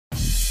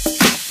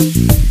How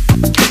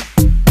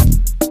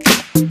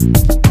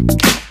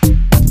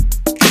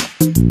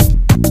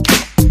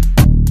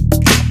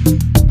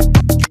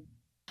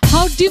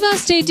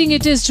devastating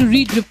it is to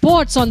read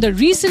reports on the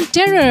recent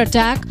terror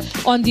attack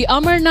on the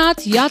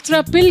Amarnath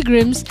Yatra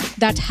pilgrims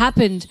that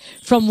happened.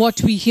 From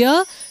what we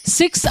hear,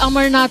 6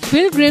 Amarnath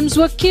pilgrims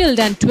were killed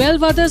and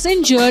 12 others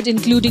injured,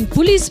 including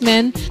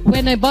policemen,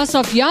 when a bus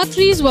of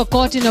Yatris were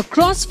caught in a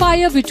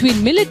crossfire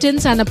between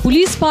militants and a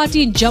police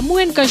party in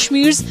Jammu and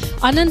Kashmir's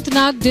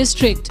Anantnag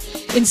district.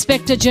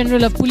 Inspector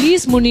General of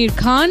Police Munir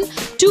Khan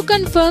too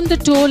confirmed the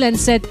toll and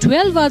said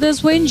 12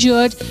 others were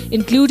injured,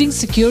 including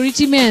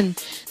security men.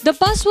 The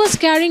bus was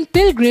carrying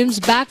pilgrims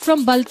back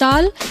from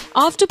Baltal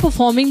after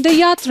performing the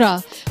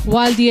yatra.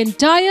 While the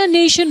entire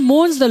nation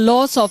mourns the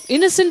loss of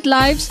innocent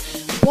lives,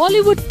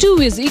 Bollywood too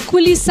is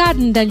equally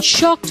saddened and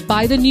shocked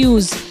by the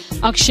news.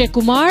 Akshay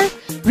Kumar,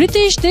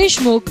 Ritesh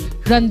Deshmukh,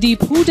 Randeep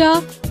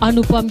Hooda,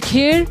 Anupam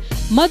Kher,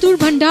 Madhur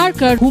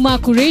Bhandarkar, Huma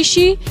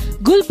Qureshi,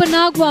 Gul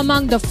Panag were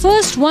among the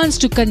first ones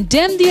to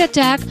condemn the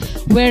attack,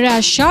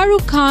 whereas Shah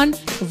Rukh Khan,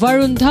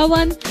 Varun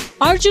Dhawan,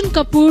 Arjun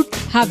Kapoor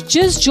have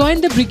just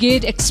joined the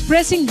brigade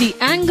expressing the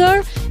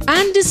anger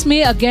and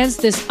dismay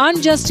against this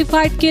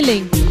unjustified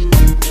killing.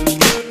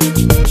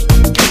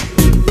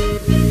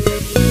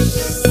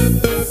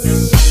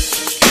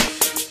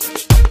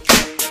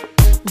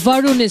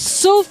 Varun is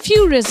so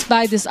furious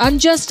by this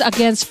unjust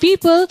against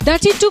people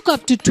that he took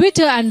up to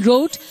Twitter and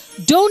wrote,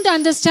 "Don't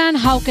understand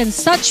how can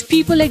such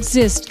people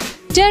exist.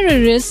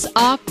 Terrorists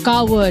are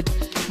coward."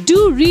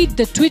 Do read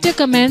the Twitter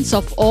comments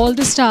of all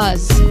the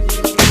stars.